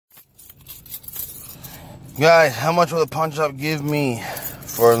Guys, how much will the pawn shop give me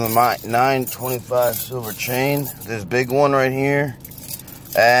for the 925 silver chain? This big one right here,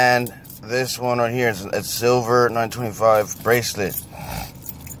 and this one right here. It's silver 925 bracelet.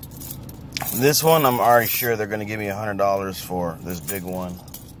 This one, I'm already sure they're gonna give me $100 for this big one,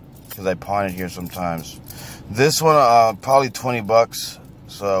 because I pawn it here sometimes. This one, probably 20 bucks.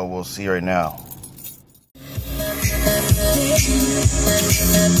 So we'll see right now.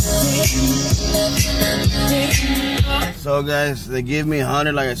 So guys, they give me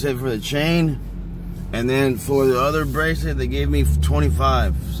 100, like I said, for the chain, and then for the other bracelet they gave me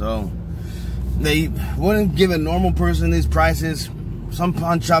 25. So they wouldn't give a normal person these prices. Some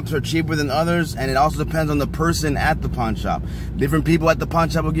pawn shops are cheaper than others, and it also depends on the person at the pawn shop. Different people at the pawn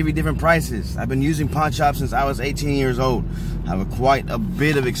shop will give you different prices. I've been using pawn shops since I was 18 years old. I have quite a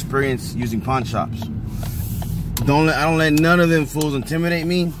bit of experience using pawn shops. I don't let none of them fools intimidate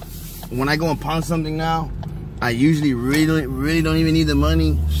me. When I go and pawn something now, I usually really don't even need the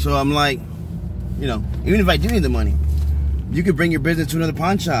money. So I'm like, you know, even if I do need the money, you could bring your business to another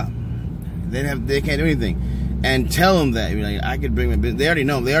pawn shop. They can't do anything. And tell them that, like, I could bring my business. They already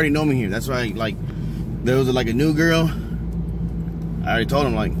know me here. That's why, like, there was like a new girl. I already told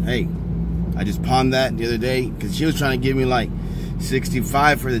them, like, hey, I just pawned that the other day, because she was trying to give me like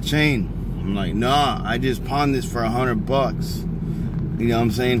 65 for the chain. I'm like, nah, I just pawned this for 100 bucks. You know what I'm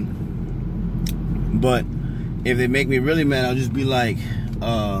saying? But if they make me really mad, I'll just be like,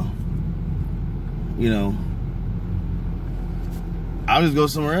 you know, I'll just go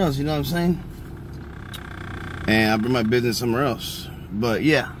somewhere else. You know what I'm saying? And I'll bring my business somewhere else. But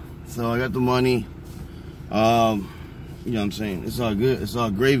yeah, so I got the money. You know what I'm saying? It's all good. It's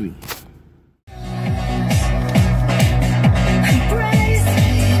all gravy.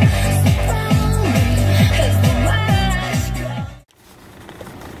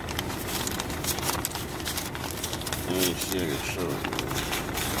 Let me see, I can show you.